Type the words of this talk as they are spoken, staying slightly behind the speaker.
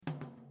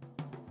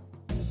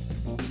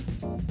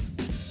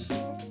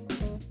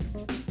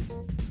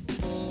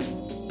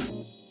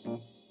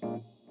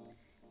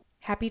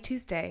Happy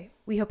Tuesday.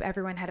 We hope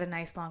everyone had a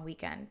nice long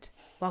weekend.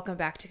 Welcome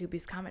back to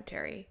Kubi's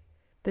Commentary.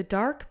 The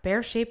dark,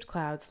 bear-shaped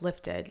clouds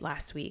lifted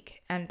last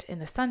week, and in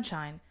the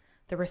sunshine,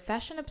 the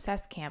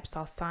recession-obsessed camp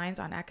saw signs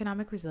on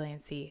economic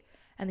resiliency,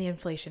 and the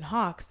inflation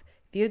hawks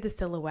viewed the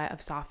silhouette of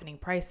softening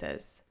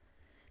prices.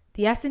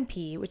 The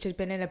S&P, which had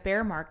been in a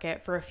bear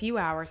market for a few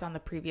hours on the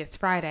previous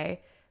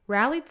Friday,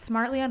 rallied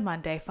smartly on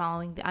Monday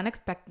following the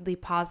unexpectedly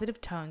positive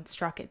tone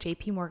struck at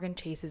JP Morgan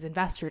Chase's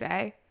Investor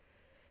Day.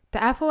 The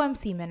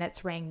FOMC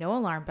minutes rang no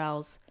alarm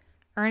bells.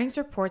 Earnings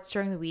reports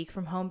during the week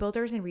from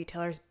homebuilders and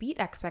retailers beat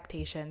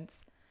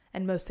expectations,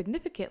 and most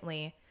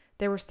significantly,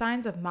 there were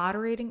signs of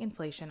moderating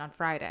inflation on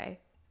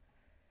Friday.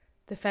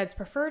 The Fed's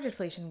preferred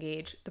inflation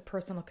gauge, the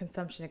Personal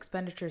Consumption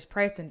Expenditures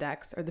Price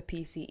Index, or the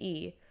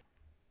PCE,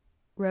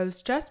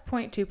 rose just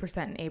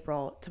 0.2% in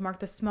April to mark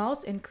the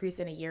smallest increase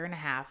in a year and a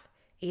half,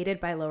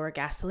 aided by lower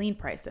gasoline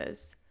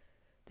prices.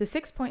 The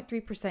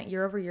 6.3%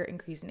 year-over-year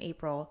increase in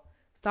April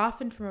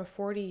softened from a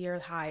 40-year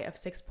high of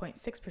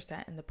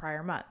 6.6% in the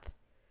prior month.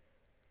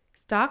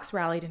 Stocks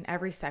rallied in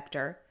every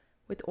sector,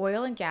 with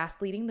oil and gas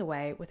leading the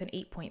way with an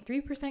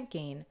 8.3%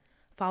 gain,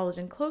 followed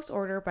in close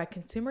order by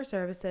consumer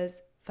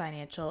services,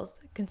 financials,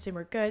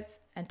 consumer goods,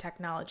 and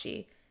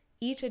technology,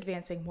 each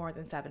advancing more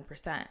than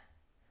 7%.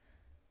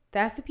 The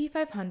S&P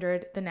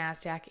 500, the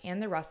NASDAQ,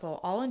 and the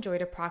Russell all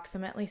enjoyed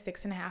approximately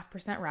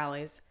 6.5%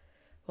 rallies,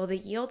 while the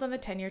yield on the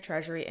 10-year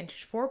Treasury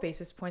inched 4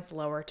 basis points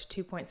lower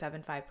to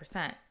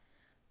 2.75%.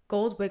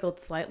 Gold wiggled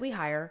slightly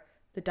higher,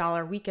 the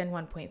dollar weakened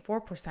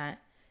 1.4%,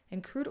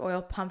 and crude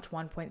oil pumped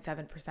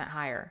 1.7%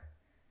 higher.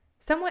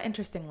 Somewhat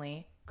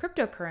interestingly,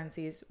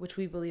 cryptocurrencies, which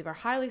we believe are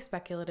highly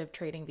speculative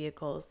trading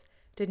vehicles,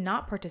 did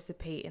not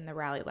participate in the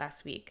rally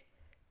last week.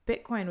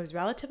 Bitcoin was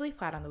relatively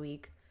flat on the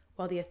week,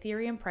 while the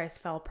Ethereum price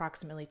fell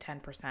approximately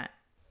 10%.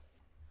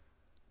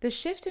 The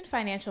shift in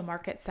financial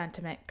market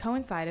sentiment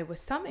coincided with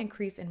some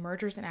increase in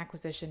mergers and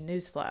acquisition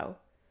news flow.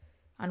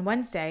 On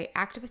Wednesday,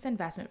 activist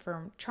investment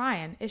firm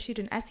Trian issued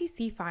an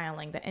SEC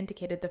filing that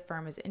indicated the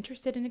firm is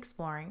interested in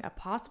exploring a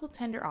possible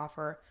tender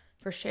offer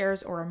for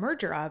shares or a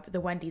merger of the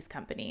Wendy's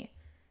Company,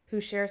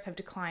 whose shares have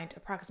declined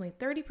approximately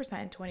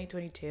 30% in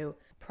 2022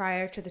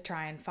 prior to the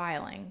Trian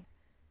filing.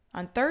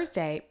 On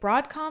Thursday,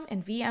 Broadcom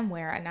and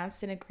VMware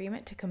announced an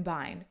agreement to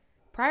combine.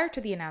 Prior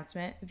to the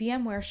announcement,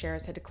 VMware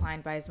shares had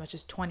declined by as much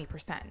as 20%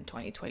 in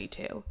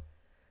 2022.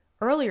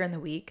 Earlier in the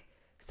week,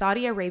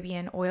 Saudi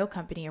Arabian oil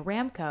company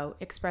Aramco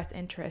expressed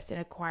interest in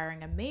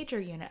acquiring a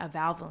major unit of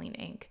Valvoline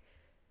Inc.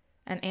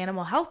 An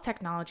animal health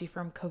technology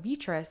firm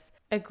Covitrus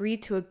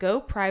agreed to a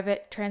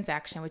go-private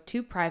transaction with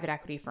 2 private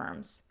equity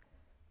firms.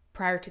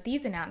 Prior to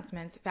these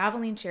announcements,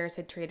 Valvoline shares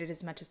had traded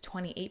as much as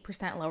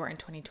 28% lower in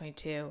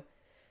 2022,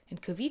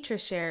 and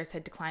Covitrus shares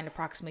had declined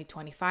approximately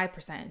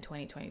 25% in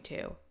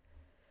 2022.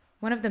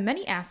 One of the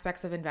many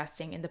aspects of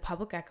investing in the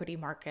public equity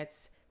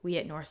markets we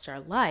at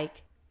Northstar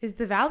like is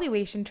the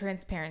valuation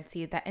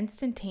transparency that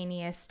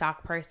instantaneous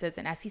stock prices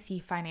and SEC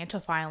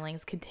financial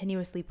filings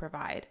continuously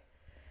provide.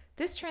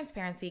 This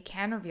transparency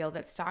can reveal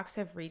that stocks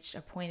have reached a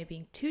point of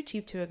being too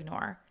cheap to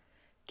ignore.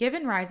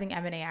 Given rising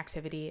M&A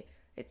activity,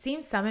 it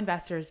seems some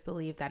investors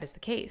believe that is the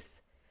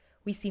case.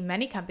 We see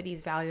many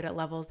companies valued at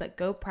levels that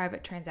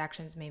go-private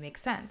transactions may make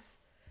sense,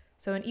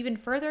 so an even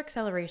further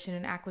acceleration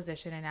in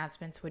acquisition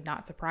announcements would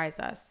not surprise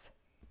us.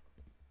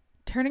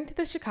 Turning to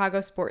the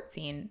Chicago sports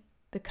scene,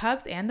 the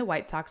Cubs and the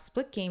White Sox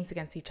split games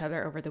against each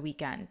other over the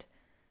weekend.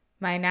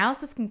 My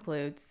analysis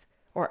concludes,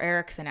 or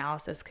Eric's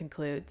analysis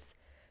concludes,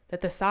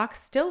 that the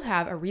Sox still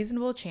have a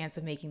reasonable chance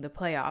of making the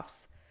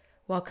playoffs,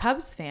 while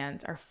Cubs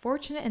fans are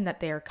fortunate in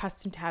that they are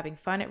accustomed to having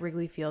fun at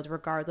Wrigley Field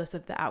regardless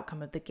of the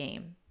outcome of the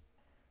game.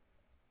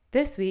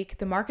 This week,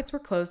 the markets were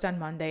closed on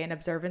Monday in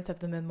observance of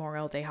the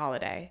Memorial Day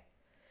holiday.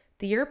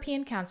 The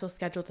European Council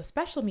scheduled a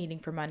special meeting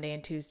for Monday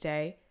and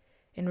Tuesday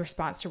in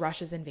response to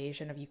Russia's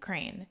invasion of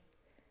Ukraine.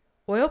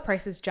 Oil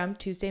prices jumped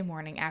Tuesday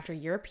morning after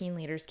European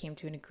leaders came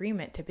to an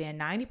agreement to ban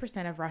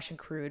 90% of Russian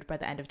crude by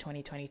the end of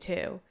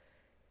 2022.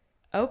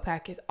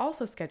 OPEC is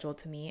also scheduled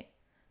to meet,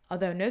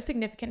 although no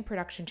significant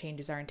production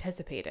changes are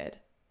anticipated.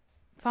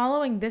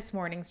 Following this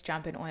morning's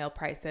jump in oil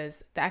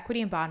prices, the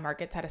equity and bond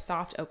markets had a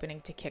soft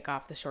opening to kick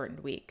off the shortened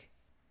week.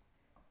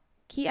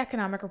 Key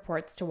economic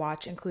reports to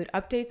watch include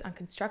updates on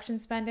construction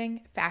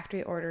spending,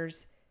 factory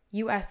orders,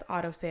 U.S.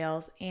 auto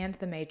sales, and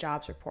the May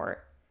jobs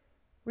report.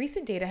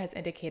 Recent data has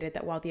indicated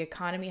that while the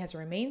economy has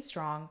remained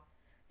strong,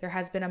 there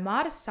has been a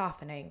modest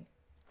softening.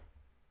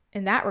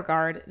 In that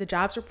regard, the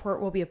jobs report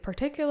will be of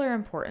particular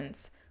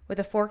importance, with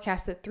a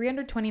forecast that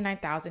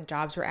 329,000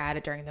 jobs were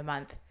added during the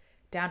month,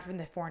 down from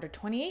the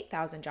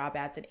 428,000 job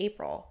ads in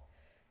April.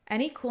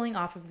 Any cooling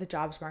off of the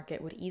jobs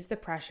market would ease the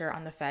pressure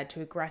on the Fed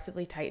to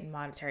aggressively tighten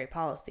monetary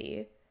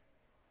policy.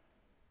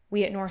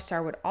 We at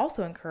Northstar would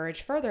also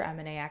encourage further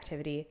M&A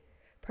activity,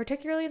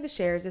 particularly in the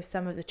shares of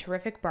some of the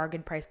terrific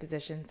bargain price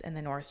positions in the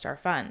Northstar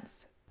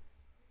funds.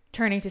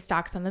 Turning to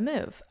stocks on the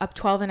move, up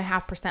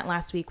 12.5%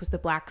 last week was the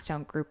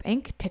Blackstone Group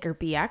Inc., ticker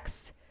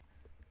BX.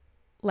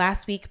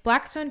 Last week,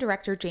 Blackstone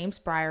director James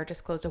Breyer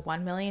disclosed a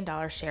 $1 million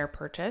share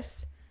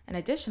purchase, and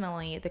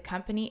additionally, the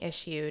company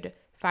issued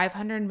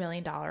 $500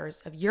 million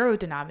of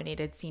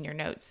euro-denominated senior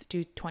notes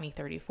due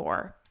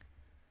 2034.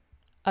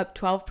 Up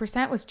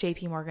 12% was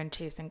JP Morgan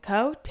Chase &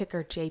 Co.,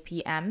 ticker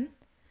JPM.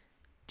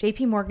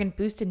 JP Morgan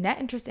boosted net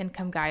interest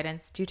income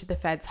guidance due to the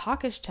Fed's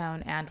hawkish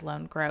tone and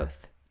loan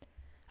growth.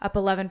 Up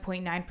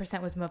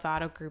 11.9% was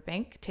Movado Group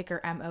Inc.,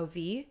 ticker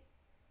MOV.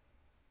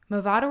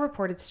 Movado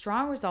reported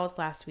strong results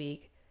last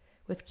week,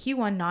 with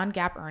Q1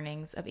 non-GAAP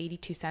earnings of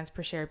 82 cents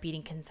per share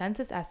beating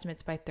consensus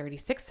estimates by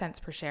 36 cents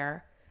per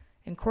share,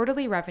 and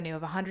quarterly revenue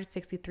of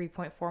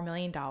 $163.4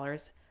 million,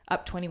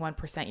 up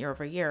 21% year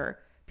over year,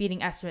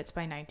 beating estimates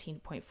by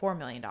 $19.4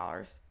 million.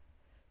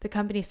 The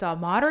company saw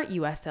moderate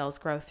U.S. sales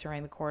growth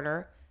during the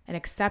quarter and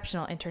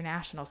exceptional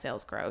international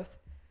sales growth.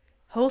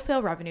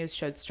 Wholesale revenues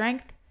showed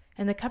strength,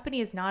 and the company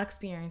is not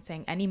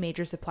experiencing any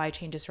major supply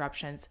chain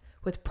disruptions,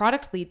 with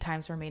product lead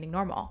times remaining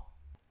normal.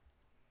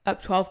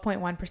 Up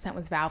 12.1%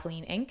 was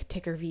Valvoline Inc.,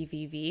 ticker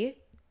VVV.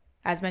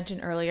 As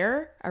mentioned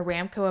earlier,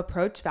 Aramco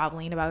approached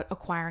Valvoline about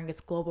acquiring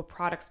its global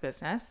products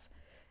business,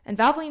 and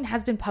Valvoline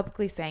has been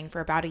publicly saying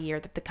for about a year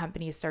that the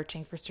company is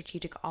searching for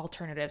strategic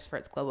alternatives for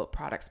its global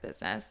products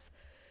business.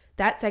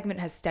 That segment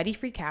has steady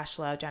free cash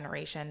flow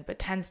generation, but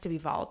tends to be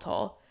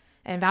volatile,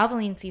 and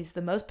Valvoline sees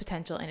the most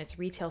potential in its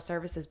retail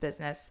services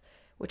business,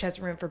 which has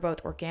room for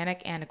both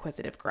organic and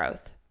acquisitive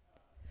growth.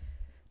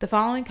 The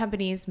following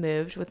companies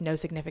moved with no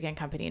significant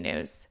company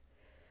news.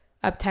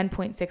 Up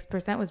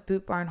 10.6% was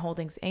Boot Barn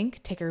Holdings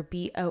Inc., ticker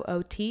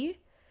BOOT.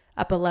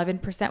 Up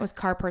 11% was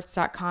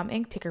CarParts.com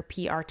Inc., ticker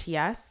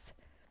PRTS.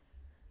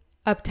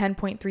 Up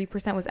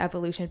 10.3% was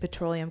Evolution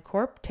Petroleum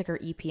Corp., ticker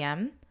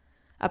EPM.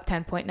 Up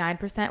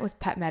 10.9% was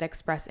PetMed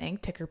Express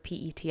Inc., ticker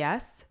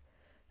PETS.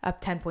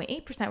 Up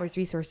 10.8% was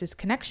Resources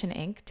Connection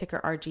Inc., ticker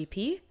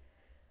RGP.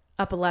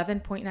 Up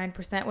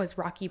 11.9% was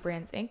Rocky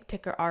Brands Inc.,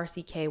 ticker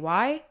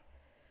RCKY.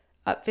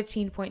 Up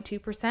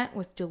 15.2%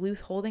 was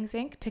Duluth Holdings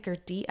Inc., ticker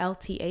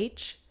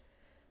DLTH.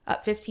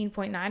 Up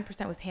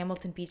 15.9% was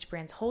Hamilton Beach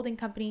Brands Holding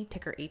Company,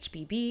 ticker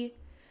HBB.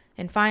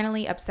 And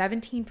finally, up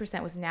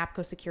 17% was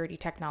NAPCO Security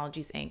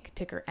Technologies Inc.,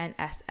 ticker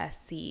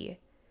NSSC.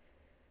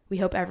 We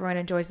hope everyone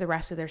enjoys the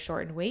rest of their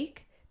shortened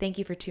week. Thank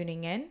you for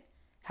tuning in.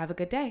 Have a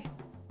good day.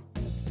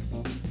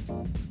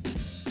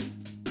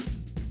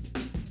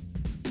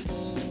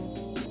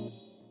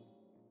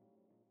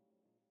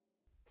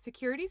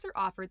 Securities are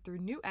offered through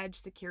New Edge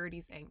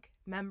Securities, Inc.,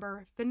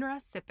 member FINRA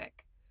SIPC.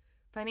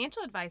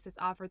 Financial advice is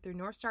offered through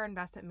Northstar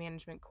Investment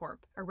Management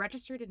Corp., a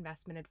registered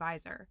investment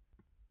advisor.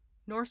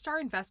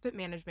 Northstar Investment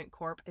Management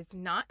Corp. Is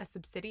not a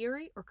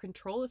subsidiary or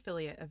control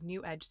affiliate of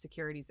New Edge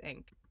Securities,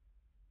 Inc.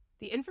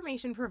 The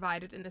information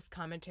provided in this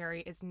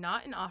commentary is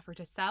not an offer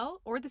to sell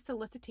or the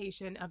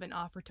solicitation of an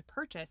offer to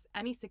purchase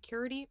any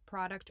security,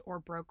 product, or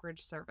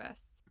brokerage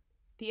service.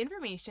 The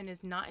information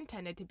is not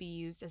intended to be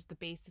used as the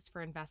basis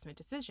for investment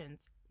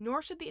decisions,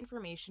 nor should the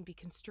information be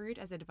construed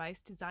as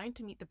advice designed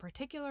to meet the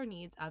particular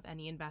needs of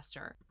any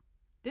investor.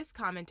 This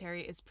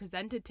commentary is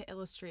presented to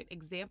illustrate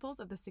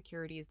examples of the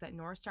securities that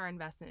Northstar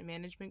Investment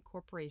Management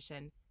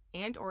Corporation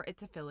and or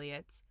its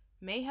affiliates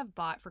may have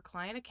bought for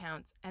client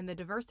accounts and the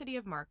diversity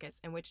of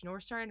markets in which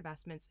Northstar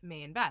Investments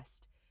may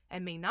invest,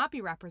 and may not be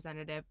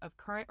representative of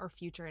current or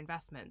future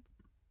investments.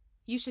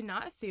 You should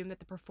not assume that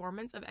the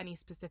performance of any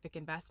specific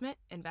investment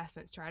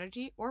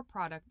strategy, or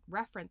product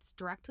referenced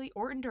directly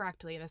or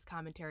indirectly in this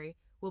commentary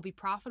will be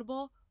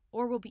profitable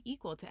or will be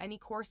equal to any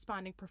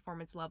corresponding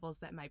performance levels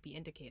that might be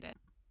indicated.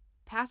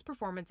 Past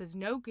performance is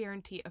no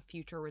guarantee of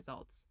future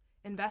results.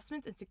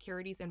 Investments in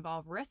securities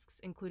involve risks,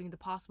 including the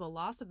possible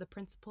loss of the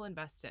principal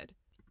invested.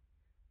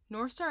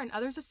 Northstar and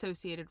others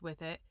associated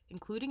with it,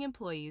 including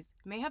employees,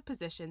 may have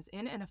positions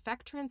in and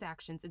affect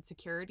transactions in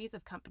securities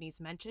of companies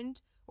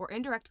mentioned or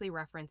indirectly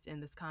referenced in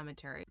this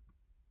commentary.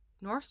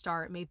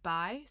 Northstar may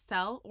buy,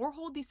 sell, or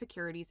hold these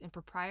securities in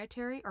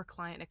proprietary or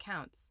client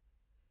accounts.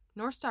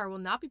 Northstar will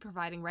not be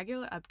providing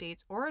regular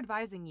updates or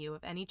advising you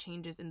of any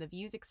changes in the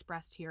views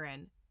expressed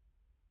herein.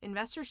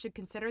 Investors should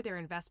consider their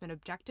investment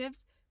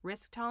objectives,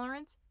 risk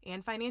tolerance,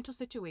 and financial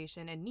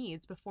situation and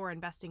needs before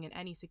investing in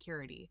any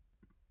security.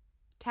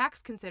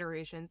 Tax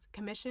considerations,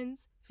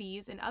 commissions,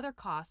 fees, and other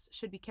costs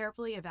should be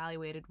carefully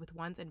evaluated with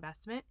one's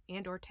investment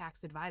and/or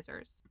tax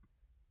advisors.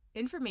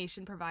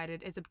 Information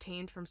provided is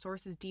obtained from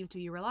sources deemed to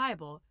be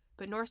reliable,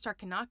 but Northstar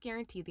cannot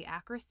guarantee the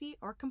accuracy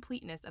or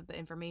completeness of the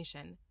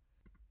information.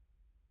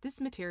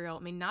 This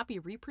material may not be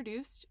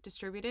reproduced,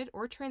 distributed,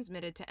 or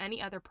transmitted to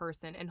any other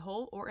person in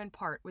whole or in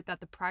part without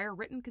the prior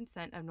written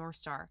consent of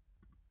Northstar.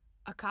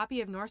 A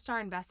copy of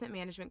Northstar Investment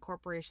Management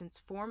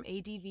Corporation's Form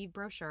ADV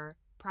brochure,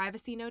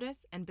 privacy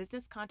notice, and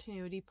business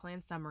continuity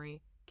plan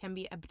summary can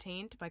be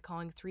obtained by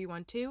calling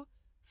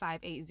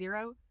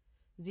 312-580-0900.